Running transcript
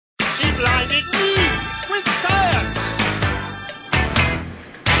blinded me with science.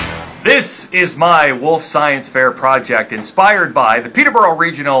 This is my Wolf Science Fair project inspired by the Peterborough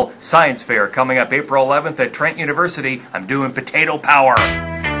Regional Science Fair coming up April 11th at Trent University. I'm doing potato power.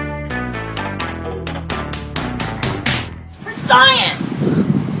 For science!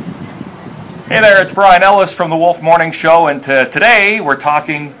 Hey there, it's Brian Ellis from the Wolf Morning Show, and today we're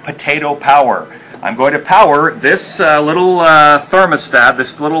talking potato power. I'm going to power this little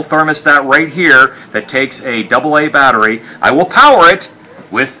thermostat right here that takes a AA battery. I will power it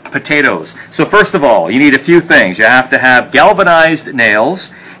with potatoes. So first of all, you need a few things. You have to have galvanized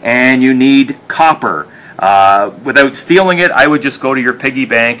nails, and you need copper. Without stealing it, I would just go to your piggy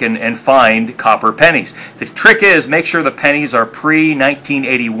bank and find copper pennies. The trick is, make sure the pennies are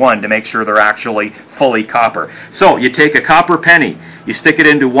pre-1981 to make sure they're actually fully copper. So you take a copper penny, you stick it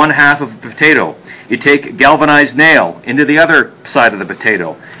into one half of a potato. You take a galvanized nail into the other side of the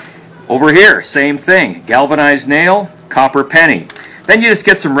potato. Over here, same thing. Galvanized nail, copper penny. Then you just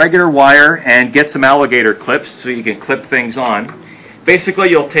get some regular wire and get some alligator clips so you can clip things on. Basically,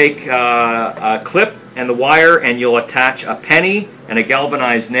 you'll take a clip and the wire and you'll attach a penny and a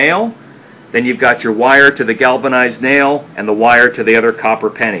galvanized nail. Then you've got your wire to the galvanized nail and the wire to the other copper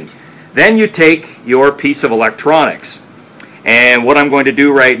penny. Then you take your piece of electronics. And what I'm going to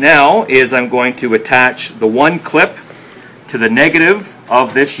do right now is I'm going to attach the one clip to the negative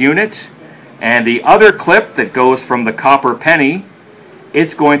of this unit, and the other clip that goes from the copper penny,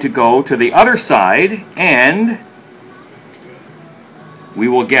 it's going to go to the other side, and we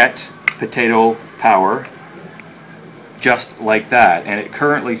will get potato power just like that. And it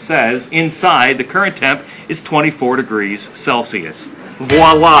currently says inside the current temp is 24 degrees Celsius.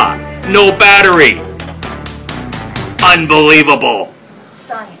 Voila! No battery! Unbelievable!